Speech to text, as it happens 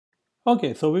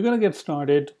Okay, so we're going to get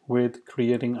started with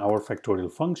creating our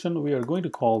factorial function. We are going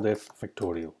to call this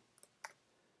factorial.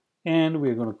 And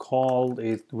we're going to call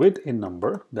it with a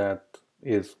number that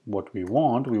is what we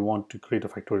want. We want to create a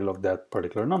factorial of that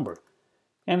particular number.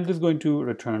 And it is going to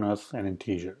return us an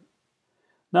integer.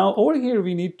 Now over here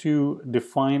we need to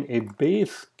define a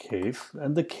base case,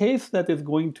 and the case that is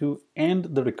going to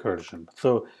end the recursion.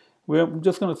 So we're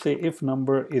just going to say if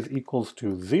number is equals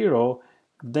to 0,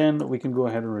 then we can go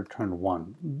ahead and return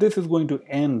 1. This is going to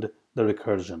end the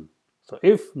recursion. So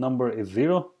if number is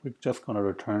 0, we're just going to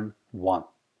return 1.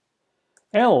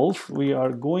 Else we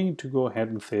are going to go ahead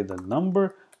and say the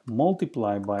number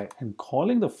multiplied by, and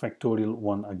calling the factorial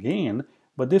 1 again,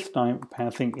 but this time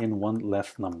passing in one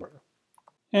less number.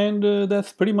 And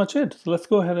that's pretty much it. So let's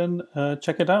go ahead and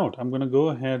check it out. I'm going to go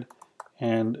ahead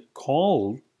and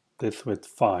call this with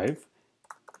 5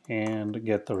 and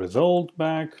get the result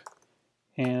back,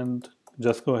 and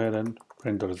just go ahead and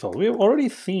print the result. We have already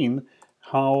seen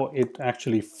how it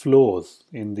actually flows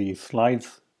in the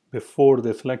slides before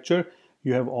this lecture.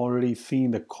 You have already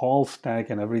seen the call stack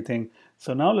and everything.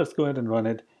 So now let's go ahead and run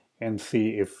it and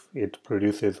see if it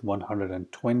produces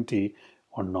 120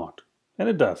 or not. And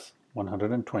it does.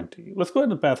 120. Let's go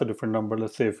ahead and pass a different number.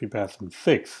 Let's say if we pass in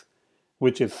 6,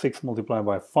 which is 6 multiplied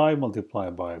by 5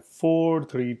 multiplied by 4,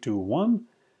 3, 2, 1.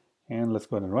 And let's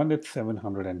go ahead and run it,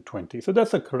 720. So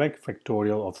that's a correct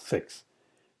factorial of 6.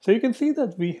 So you can see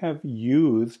that we have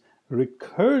used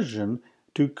recursion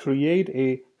to create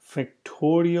a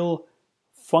factorial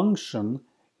function.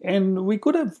 And we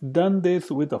could have done this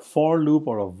with a for loop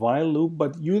or a while loop,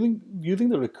 but using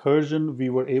the recursion, we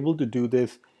were able to do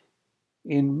this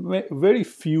in very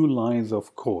few lines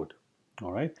of code.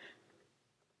 All right.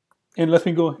 And let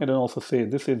me go ahead and also say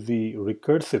this is the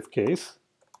recursive case,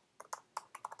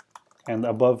 and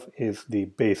above is the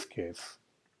base case.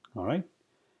 All right.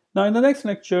 Now in the next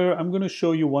lecture, I'm going to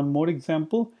show you one more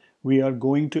example. We are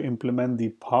going to implement the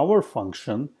power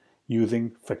function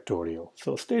using factorial.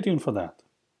 So stay tuned for that.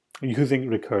 Using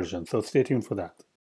recursion. So stay tuned for that.